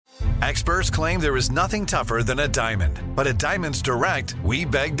Experts claim there is nothing tougher than a diamond. But at Diamonds Direct, we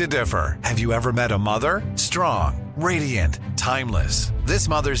beg to differ. Have you ever met a mother? Strong, radiant, timeless. This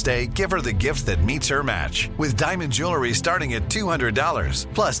Mother's Day, give her the gift that meets her match. With diamond jewelry starting at $200.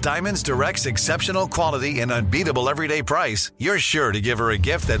 Plus, Diamonds Direct's exceptional quality and unbeatable everyday price, you're sure to give her a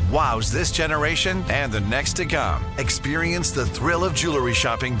gift that wows this generation and the next to come. Experience the thrill of jewelry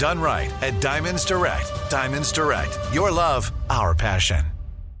shopping done right at Diamonds Direct. Diamonds Direct. Your love, our passion.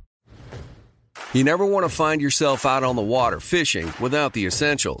 You never want to find yourself out on the water fishing without the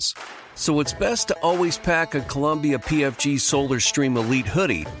essentials. So it's best to always pack a Columbia PFG Solar Stream Elite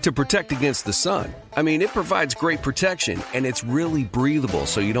hoodie to protect against the sun. I mean, it provides great protection and it's really breathable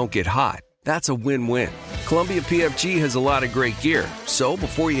so you don't get hot. That's a win-win. Columbia PFG has a lot of great gear. So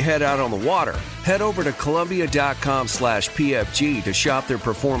before you head out on the water, head over to Columbia.com/PFG to shop their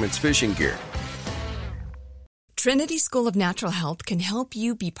performance fishing gear. Trinity School of Natural Health can help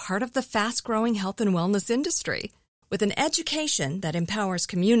you be part of the fast-growing health and wellness industry. With an education that empowers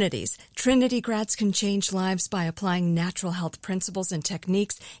communities, Trinity grads can change lives by applying natural health principles and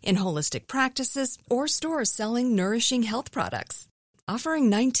techniques in holistic practices or stores selling nourishing health products. Offering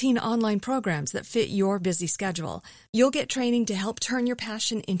 19 online programs that fit your busy schedule, you'll get training to help turn your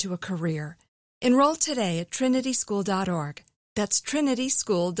passion into a career. Enroll today at trinityschool.org. That's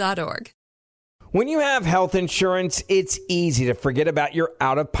trinityschool.org. When you have health insurance, it's easy to forget about your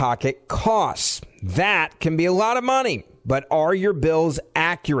out-of-pocket costs. That can be a lot of money, but are your bills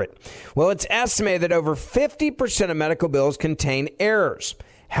accurate? Well, it's estimated that over 50% of medical bills contain errors.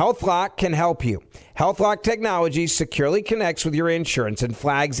 HealthLock can help you. HealthLock technology securely connects with your insurance and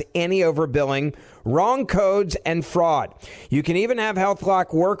flags any overbilling, wrong codes, and fraud. You can even have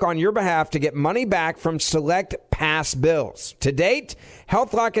HealthLock work on your behalf to get money back from select past bills. To date,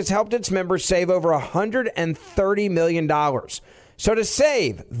 HealthLock has helped its members save over $130 million. So to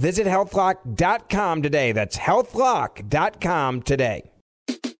save, visit healthlock.com today. That's healthlock.com today.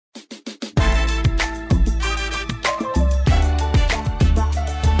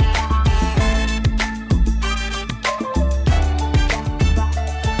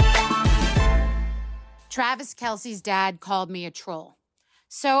 Travis Kelce's dad called me a troll.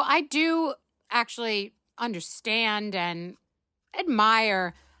 So I do actually understand and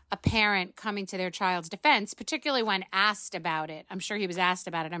admire a parent coming to their child's defense, particularly when asked about it. I'm sure he was asked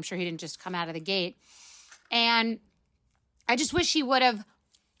about it. I'm sure he didn't just come out of the gate. And I just wish he would have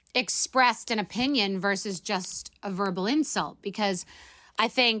expressed an opinion versus just a verbal insult, because I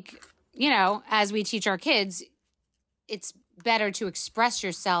think, you know, as we teach our kids, it's better to express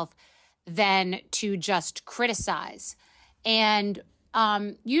yourself than to just criticize. And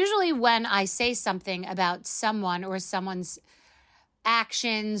usually when I say something about someone or someone's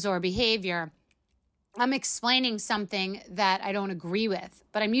actions or behavior, I'm explaining something that I don't agree with.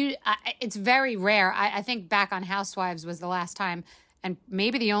 But it's very rare. I think back on Housewives was the last time, and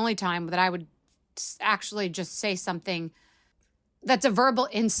maybe the only time, that I would actually just say something that's a verbal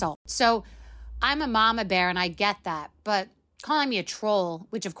insult. So I'm a mama bear, and I get that. But calling me a troll,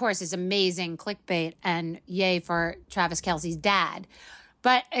 which of course is amazing clickbait, and yay for Travis Kelce's dad.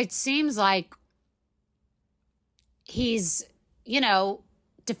 But it seems like he's, you know,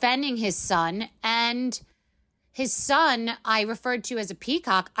 defending his son, and his son I referred to as a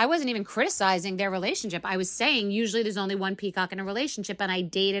peacock. I wasn't even criticizing their relationship. I was saying usually there's only one peacock in a relationship, and I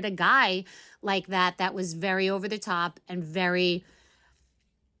dated a guy like that was very over the top and very,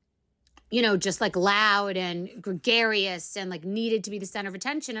 you know, just like loud and gregarious and like needed to be the center of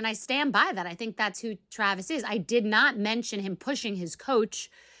attention. And I stand by that. I think that's who Travis is. I did not mention him pushing his coach,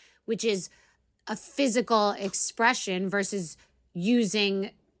 which is a physical expression versus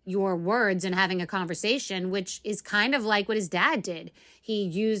using your words and having a conversation, which is kind of like what his dad did. He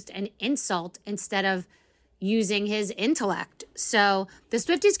used an insult instead of using his intellect. So the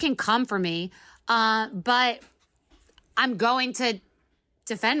Swifties can come for me, but I'm going to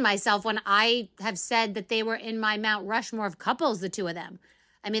defend myself when I have said that they were in my Mount Rushmore of couples, the two of them.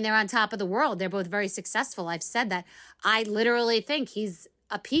 I mean, they're on top of the world. They're both very successful. I've said that. I literally think he's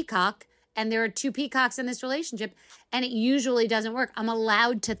a peacock, and there are two peacocks in this relationship, and it usually doesn't work. I'm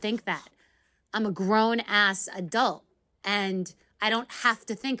allowed to think that. I'm a grown-ass adult, and I don't have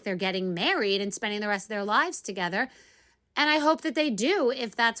to think they're getting married and spending the rest of their lives together. And I hope that they do,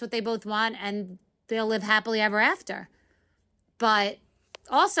 if that's what they both want, and they'll live happily ever after. But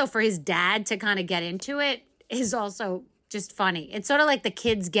also for his dad to kind of get into it is also just funny. It's sort of like the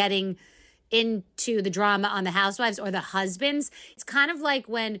kids getting into the drama on the Housewives, or the husbands. It's kind of like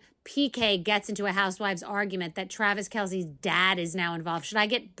when PK gets into a Housewives argument that Travis Kelce's dad is now involved. Should I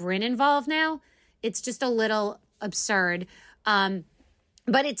get Brynn involved now? It's just a little absurd.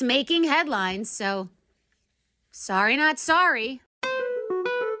 But it's making headlines, so sorry, not sorry.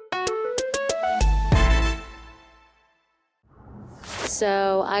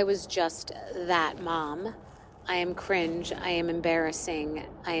 So I was just that mom. I am cringe. I am embarrassing.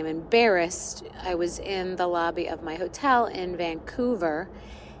 I am embarrassed. I was in the lobby of my hotel in Vancouver,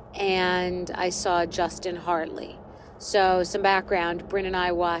 and I saw Justin Hartley. So some background, Bryn and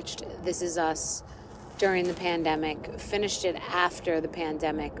I watched This Is Us during the pandemic, finished it after the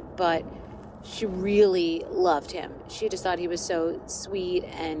pandemic, but she really loved him. She just thought he was so sweet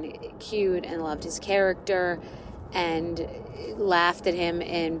and cute and loved his character and laughed at him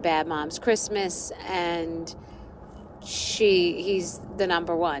in Bad Moms Christmas, and he's the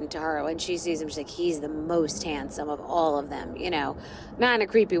number one to her. When she sees him, she's like, he's the most handsome of all of them, you know, not in a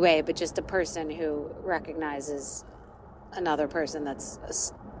creepy way, but just a person who recognizes another person that's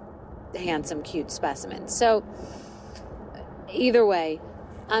a handsome, cute specimen. So either way,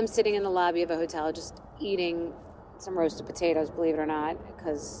 I'm sitting in the lobby of a hotel just eating some roasted potatoes, believe it or not,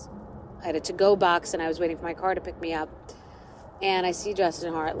 because I had a to-go box and I was waiting for my car to pick me up. And I see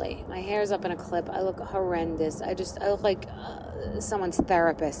Justin Hartley. My hair's up in a clip. I look horrendous. I look like someone's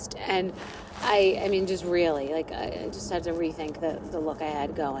therapist. And I mean, just really, like, I just had to rethink the look I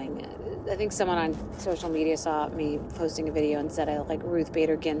had going. I think someone on social media saw me posting a video and said I look like Ruth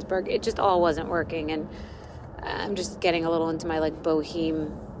Bader Ginsburg. It just all wasn't working. And I'm just getting a little into my, like,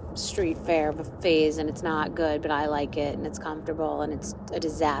 boheme street fair phase, and it's not good, but I like it, and it's comfortable, and it's a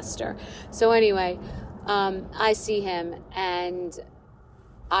disaster. So anyway, I see him, and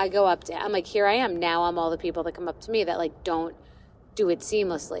I go up to him. I'm like, here I am. Now I'm all the people that come up to me that, like, don't do it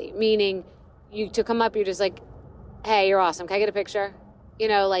seamlessly. Meaning, to come up, you're just like, hey, you're awesome. Can I get a picture? You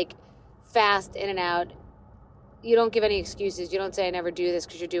know, like, fast, in and out. You don't give any excuses. You don't say, I never do this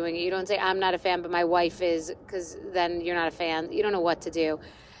because you're doing it. You don't say, I'm not a fan, but my wife is, because then you're not a fan. You don't know what to do.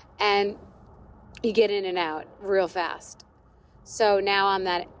 And you get in and out real fast. So now I'm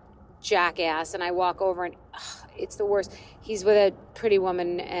that jackass, and I walk over, and it's the worst. He's with a pretty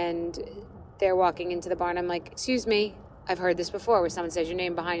woman, and they're walking into the bar, and I'm like, excuse me, I've heard this before, where someone says your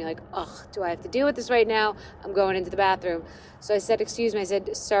name behind you, like, do I have to deal with this right now? I'm going into the bathroom. So I said, excuse me. I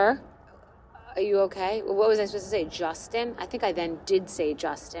said, sir, are you okay? Well, what was I supposed to say? Justin? I think I then did say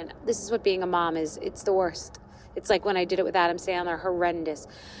Justin. This is what being a mom is. It's the worst. It's like when I did it with Adam Sandler, horrendous.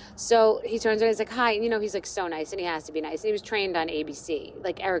 So he turns around, he's like, hi. You know, he's like so nice, and he has to be nice. And he was trained on ABC,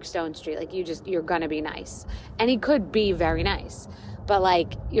 like Eric Stone Street. Like, you're gonna be nice. And he could be very nice. But,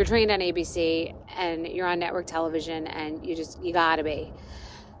 like, you're trained on ABC, and you're on network television, and you gotta be.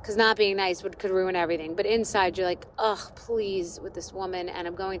 Because not being nice could ruin everything. But inside, you're like, please, with this woman, and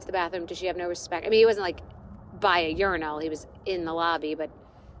I'm going to the bathroom. Does she have no respect? I mean, he wasn't, like, by a urinal. He was in the lobby, but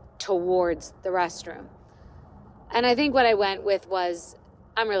towards the restroom. And I think what I went with was,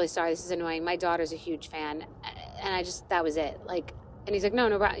 I'm really sorry, this is annoying. My daughter's a huge fan. And that was it. Like, and he's like, no,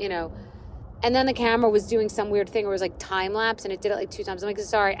 you know. And then the camera was doing some weird thing where it was like time lapse, and it did it like 2 times. I'm like,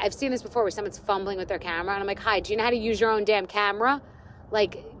 sorry, I've seen this before where someone's fumbling with their camera. And I'm like, hi, do you know how to use your own damn camera?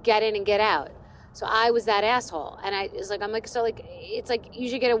 Like, get in and get out. So I was that asshole. And I'm like, so, like, it's like you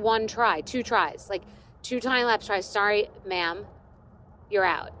should get a 1 try, 2 tries, like 2 time lapse tries. Sorry, ma'am, you're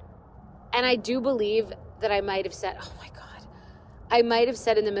out. And I do believe that I might have said, oh my God, I might have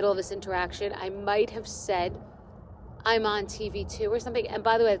said in the middle of this interaction, I might have said, I'm on TV too or something. And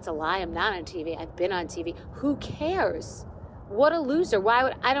by the way, it's a lie. I'm not on TV. I've been on TV. Who cares? What a loser.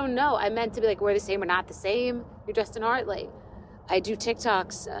 I don't know. I meant to be like, we're the same. We're not the same. You're Justin Hartley. I do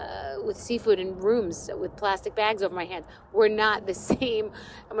TikToks with seafood in rooms with plastic bags over my hands. We're not the same,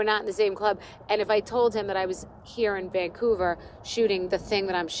 and we're not in the same club. And if I told him that I was here in Vancouver shooting the thing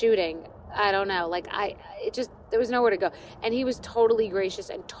that I'm shooting, I don't know. Like, there was nowhere to go. And he was totally gracious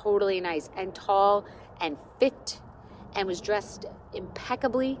and totally nice and tall and fit and was dressed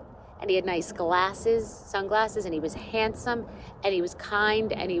impeccably. And he had nice sunglasses, and he was handsome, and he was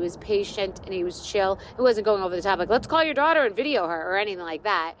kind, and he was patient, and he was chill. It wasn't going over the top, like, let's call your daughter and video her or anything like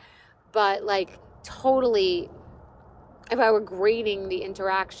that. But, like, totally, if I were grading the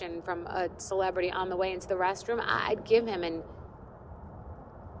interaction from a celebrity on the way into the restroom, I'd give him an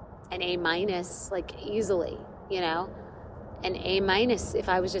A-, like, easily, you know? An A- if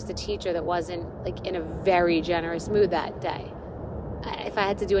I was just a teacher that wasn't, like, in a very generous mood that day. If I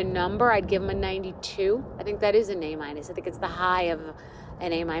had to do a number, I'd give him a 92. I think that is an A-. I think it's the high of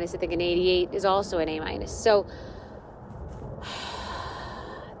an A-. I think an 88 is also an A-. So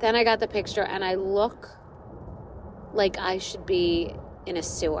then I got the picture, and I look like I should be in a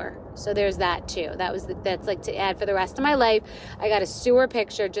sewer. So there's that too. That's like to add for the rest of my life. I got a sewer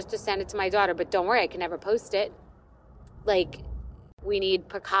picture just to send it to my daughter, but don't worry, I can never post it. Like, we need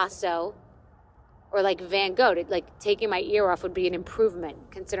Picasso or like Van Gogh. Like taking my ear off would be an improvement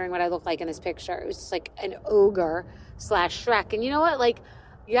considering what I look like in this picture. It was just like an ogre / Shrek. And you know what? Like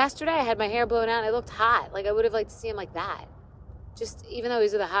yesterday I had my hair blown out and I looked hot. Like I would have liked to see him like that. Just even though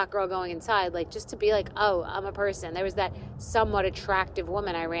he's the hot girl going inside, like just to be like, oh, I'm a person. There was that somewhat attractive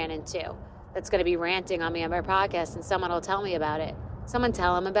woman I ran into that's going to be ranting on me on my podcast, and someone will tell me about it. Someone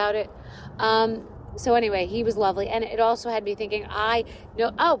tell him about it. So anyway, he was lovely. And it also had me thinking, my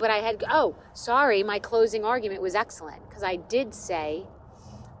closing argument was excellent. Because I did say,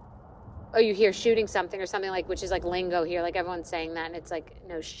 oh, you hear shooting something or something like, which is like lingo here. Like everyone's saying that. And it's like,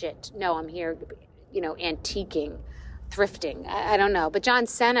 no shit. No, I'm here, antiquing, thrifting. I don't know. But John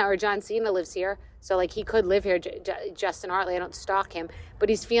Cena lives here. So like he could live here, Justin Hartley. I don't stalk him. But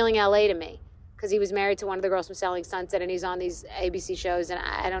he's feeling LA to me. Because he was married to one of the girls from Selling Sunset, and he's on these ABC shows, and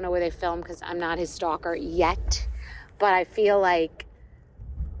I don't know where they film because I'm not his stalker yet. But I feel like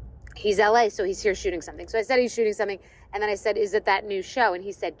he's LA, so he's here shooting something. So I said he's shooting something, and then I said, is it that new show? And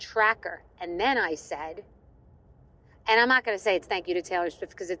he said, Tracker. And then I said, and I'm not going to say it's thank you to Taylor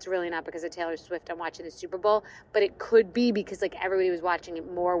Swift because it's really not because of Taylor Swift I'm watching the Super Bowl, but it could be because like everybody was watching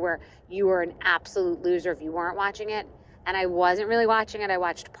it more where you were an absolute loser if you weren't watching it. And I wasn't really watching it. I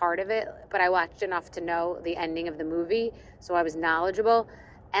watched part of it, but I watched enough to know the ending of the movie, so I was knowledgeable.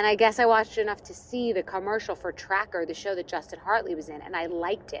 And I guess I watched enough to see the commercial for Tracker, the show that Justin Hartley was in, and I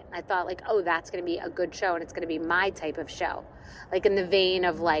liked it. And I thought, like, oh, that's going to be a good show, and it's going to be my type of show. Like in the vein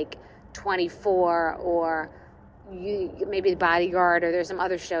of, like, 24 or maybe Bodyguard, or there's some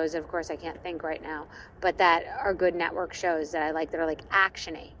other shows, of course I can't think right now, but that are good network shows that I like that are, like,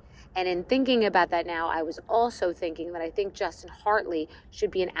 action-y. And in thinking about that now, I was also thinking that I think Justin Hartley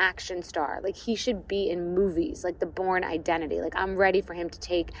should be an action star. Like, he should be in movies, like The Bourne Identity. Like, I'm ready for him to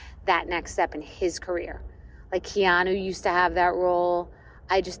take that next step in his career. Like, Keanu used to have that role.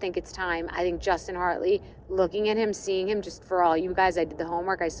 I just think it's time. I think Justin Hartley, looking at him, seeing him, just for all you guys, I did the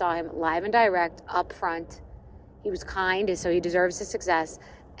homework. I saw him live and direct, up front. He was kind, so he deserves his success.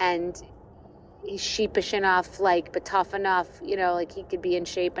 And he's sheepish enough, like, but tough enough, like he could be in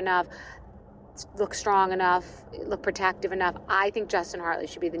shape enough, look strong enough, look protective enough. I think Justin Hartley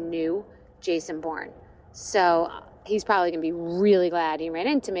should be the new Jason Bourne. So he's probably going to be really glad he ran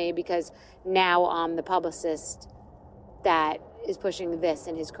into me because now I'm the publicist that is pushing this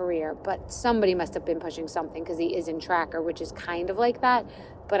in his career. But somebody must have been pushing something because he is in Tracker, which is kind of like that.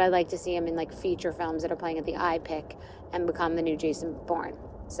 But I'd like to see him in, like, feature films that are playing at the iPic and become the new Jason Bourne.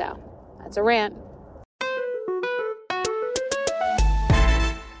 So that's a rant.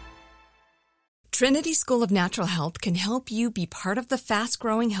 Trinity School of Natural Health can help you be part of the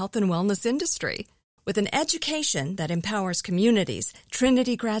fast-growing health and wellness industry. With an education that empowers communities,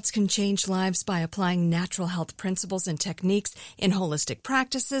 Trinity grads can change lives by applying natural health principles and techniques in holistic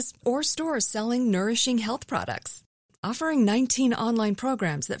practices or stores selling nourishing health products. Offering 19 online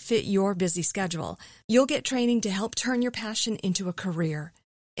programs that fit your busy schedule, you'll get training to help turn your passion into a career.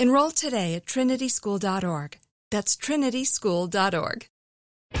 Enroll today at trinityschool.org. That's trinityschool.org.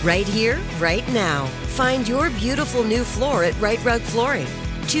 Right here, right now. Find your beautiful new floor at Right Rug Flooring.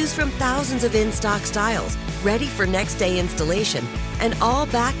 Choose from thousands of in-stock styles, ready for next day installation, and all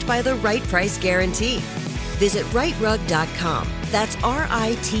backed by the right price guarantee. Visit rightrug.com. That's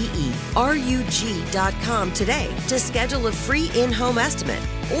RITERUG.com today to schedule a free in-home estimate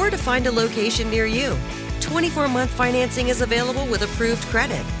or to find a location near you. 24-month financing is available with approved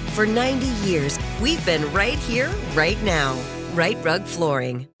credit. For 90 years, we've been right here, right now. Right Rug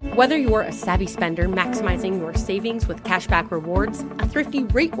Flooring. Whether you're a savvy spender maximizing your savings with cashback rewards, a thrifty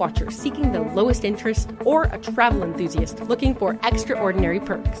rate watcher seeking the lowest interest, or a travel enthusiast looking for extraordinary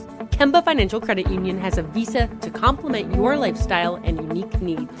perks, Kemba Financial Credit Union has a visa to complement your lifestyle and unique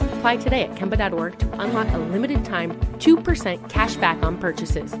needs. Apply today at Kemba.org to unlock a limited time 2% cash back on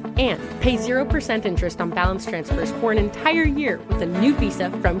purchases and pay 0% interest on balance transfers for an entire year with a new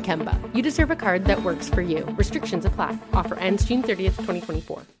visa from Kemba. You deserve a card that works for you. Restrictions apply. Offer ends June 30th,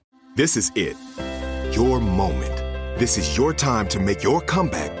 2024. This is it. Your moment. This is your time to make your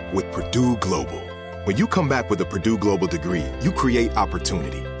comeback with Purdue Global. When you come back with a Purdue Global degree, you create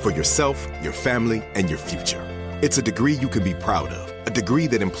opportunity for yourself, your family, and your future. It's a degree you can be proud of, a degree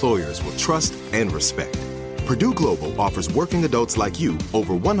that employers will trust and respect. Purdue Global offers working adults like you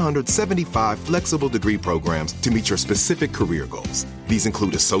over 175 flexible degree programs to meet your specific career goals. These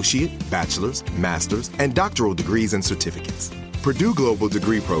include associate, bachelor's, master's, and doctoral degrees and certificates. Purdue Global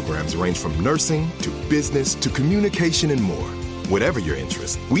degree programs range from nursing to business to communication and more. Whatever your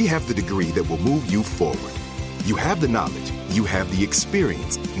interest, we have the degree that will move you forward. You have the knowledge, You have the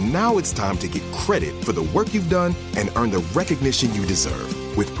experience. Now it's time to get credit for the work you've done and earn the recognition you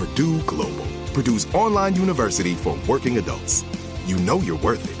deserve with Purdue Global, Purdue's online university for working adults. You know you're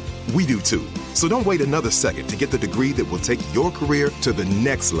worth it. We do too. So don't wait another second to get the degree that will take your career to the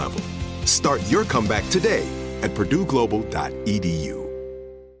next level. Start your comeback today at purdueglobal.edu.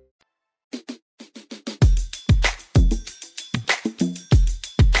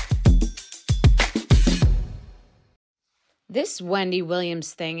 This Wendy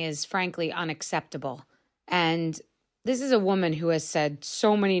Williams thing is frankly unacceptable. And this is a woman who has said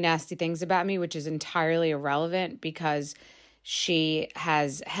so many nasty things about me, which is entirely irrelevant because she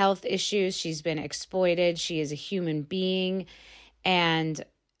has health issues. She's been exploited. She is a human being. And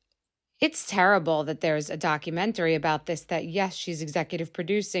it's terrible that there's a documentary about this that, yes, she's executive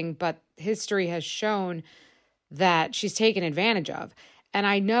producing, but history has shown that she's taken advantage of. And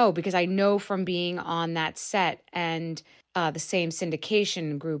I know because I know from being on that set, and the same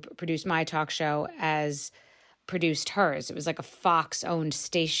syndication group produced my talk show as produced hers. It was like a Fox-owned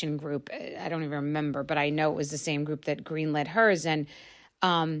station group. I don't even remember, but I know it was the same group that greenlit hers. And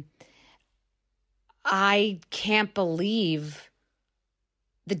I can't believe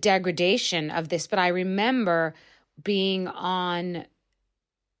the degradation of this. But I remember being on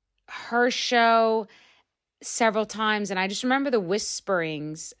her show several times, and I just remember the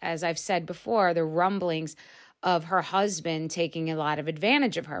whisperings, as I've said before, the rumblings of her husband taking a lot of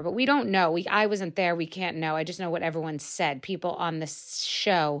advantage of her. But we don't know. I wasn't there. We can't know. I just know what everyone said. People on the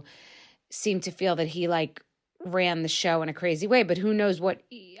show seem to feel that he ran the show in a crazy way. But who knows what?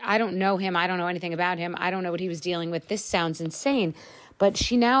 I don't know him. I don't know anything about him. I don't know what he was dealing with. This sounds insane. But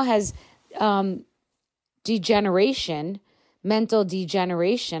she now has degeneration, mental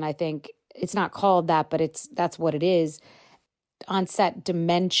degeneration. I think it's not called that, but that's what it is. Onset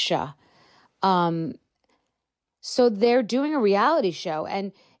dementia. So they're doing a reality show,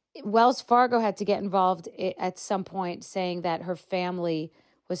 and Wells Fargo had to get involved at some point, saying that her family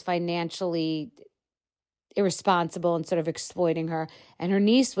was financially irresponsible and sort of exploiting her. And her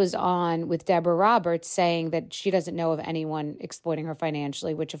niece was on with Deborah Roberts saying that she doesn't know of anyone exploiting her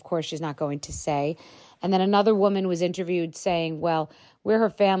financially, which of course she's not going to say. And then another woman was interviewed saying, well, we're her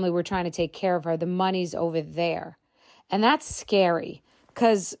family. We're trying to take care of her. The money's over there. And that's scary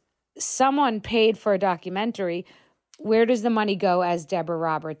because someone paid for a documentary. Where does the money go, as Deborah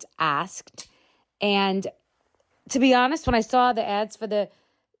Roberts asked? And to be honest, when I saw the ads for the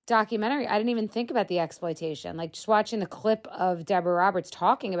documentary, I didn't even think about the exploitation. Like, just watching the clip of Deborah Roberts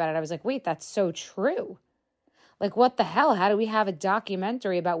talking about it, I was like, wait, that's so true. Like, what the hell? How do we have a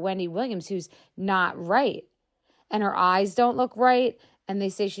documentary about Wendy Williams who's not right? And her eyes don't look right. And they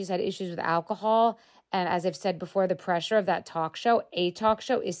say she's had issues with alcohol. And as I've said before, the pressure of that talk show, a talk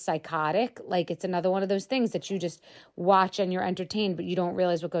show, is psychotic. Like, it's another one of those things that you just watch and you're entertained, but you don't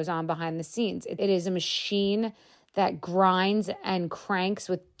realize what goes on behind the scenes. It is a machine that grinds and cranks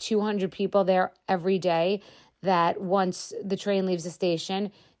with 200 people there every day, that once the train leaves the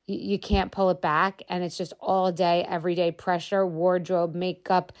station, you can't pull it back. And it's just all day, every day pressure, wardrobe,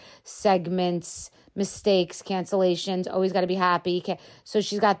 makeup, segments, mistakes, cancellations, always got to be happy. So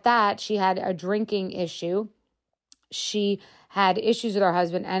she's got that. She had a drinking issue. She had issues with her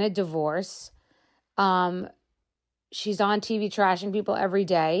husband and a divorce. She's on TV trashing people every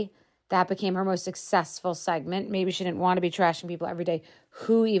day. That became her most successful segment. Maybe she didn't want to be trashing people every day.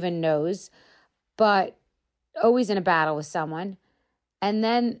 Who even knows? But always in a battle with someone. And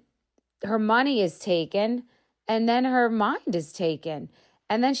then her money is taken. And then her mind is taken.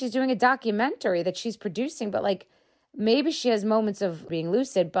 And then she's doing a documentary that she's producing. But maybe she has moments of being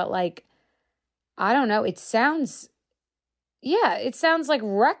lucid. But I don't know. It sounds like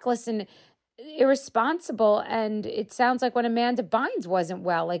reckless and irresponsible. And it sounds like when Amanda Bynes wasn't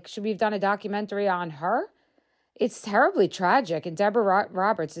well. Should we have done a documentary on her? It's terribly tragic. And Deborah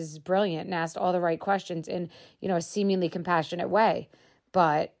Roberts is brilliant and asked all the right questions in, a seemingly compassionate way.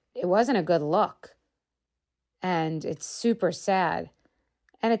 But it wasn't a good look. And it's super sad.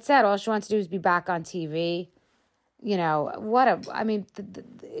 And it's sad. All she wants to do is be back on TV.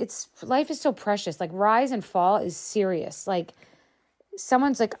 Life is so precious. Rise and fall is serious.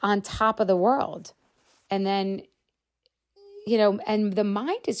 Someone's on top of the world. And then, and the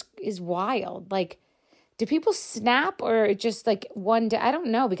mind is wild. Do people snap, or it just one day? I don't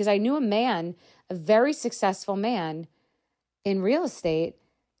know, because I knew a very successful man in real estate,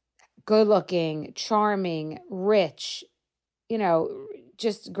 good looking, charming, rich,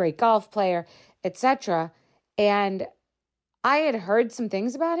 just a great golf player, etc. And I had heard some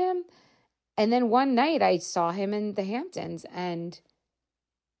things about him. And then one night I saw him in the Hamptons, and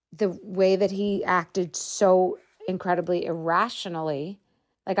the way that he acted so incredibly irrationally.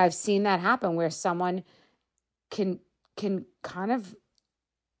 Like I've seen that happen where someone can kind of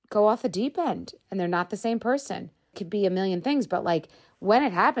go off the deep end and they're not the same person. It could be a million things, but like when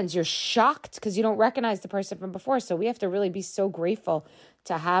it happens, you're shocked because you don't recognize the person from before. So we have to really be so grateful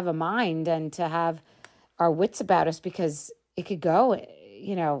to have a mind and to have our wits about us, because it could go,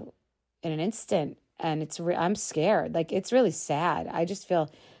 in an instant. And I'm scared. Like, it's really sad. I just feel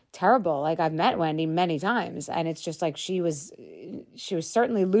terrible. Like, I've met Wendy many times, and it's just like she was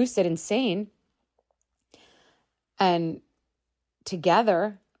certainly lucid and sane. And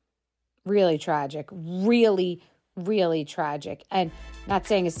together, really tragic, really, really tragic. And not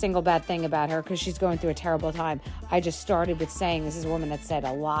saying a single bad thing about her because she's going through a terrible time. I just started with saying this is a woman that said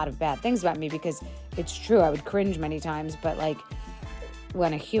a lot of bad things about me, because it's true. I would cringe many times, but like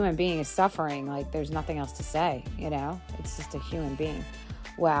when a human being is suffering, like there's nothing else to say, It's just a human being.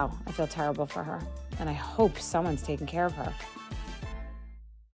 Wow, I feel terrible for her. And I hope someone's taking care of her.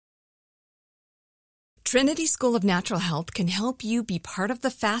 Trinity School of Natural Health can help you be part of the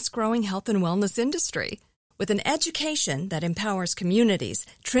fast-growing health and wellness industry. With an education that empowers communities,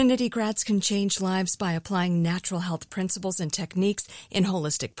 Trinity grads can change lives by applying natural health principles and techniques in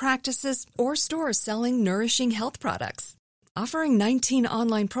holistic practices or stores selling nourishing health products. Offering 19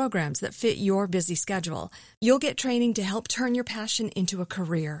 online programs that fit your busy schedule, you'll get training to help turn your passion into a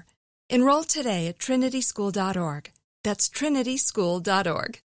career. Enroll today at trinityschool.org. That's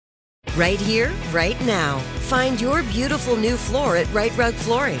trinityschool.org. Right here, right now. Find your beautiful new floor at Right Rug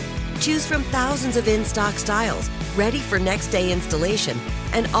Flooring. Choose from thousands of in-stock styles, ready for next day installation,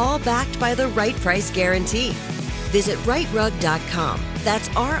 and all backed by the right price guarantee. Visit rightrug.com. That's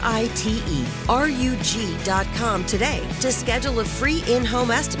RITERUG.com today to schedule a free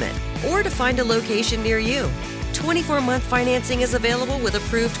in-home estimate or to find a location near you. 24-month financing is available with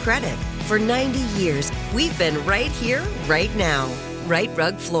approved credit. For 90 years, we've been right here, right now. Right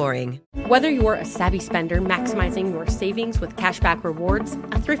Rug Flooring. Whether you're a savvy spender maximizing your savings with cashback rewards,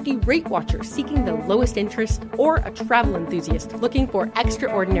 a thrifty rate watcher seeking the lowest interest, or a travel enthusiast looking for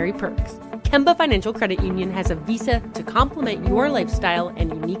extraordinary perks, Kemba Financial Credit Union has a visa to complement your lifestyle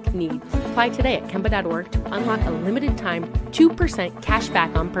and unique needs. Apply today at Kemba.org to unlock a limited time 2% cash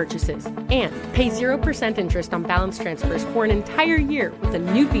back on purchases and pay 0% interest on balance transfers for an entire year with a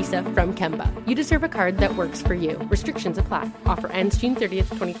new visa from Kemba. You deserve a card that works for you. Restrictions apply. Offer ends June 30th,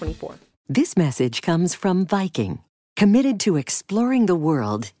 2024. This message comes from Viking, committed to exploring the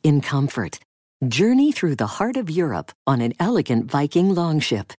world in comfort. Journey through the heart of Europe on an elegant Viking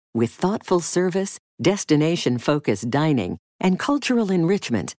longship with thoughtful service, destination-focused dining, and cultural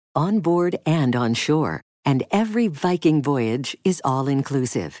enrichment on board and on shore. And every Viking voyage is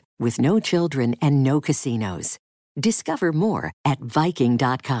all-inclusive, with no children and no casinos. Discover more at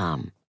Viking.com.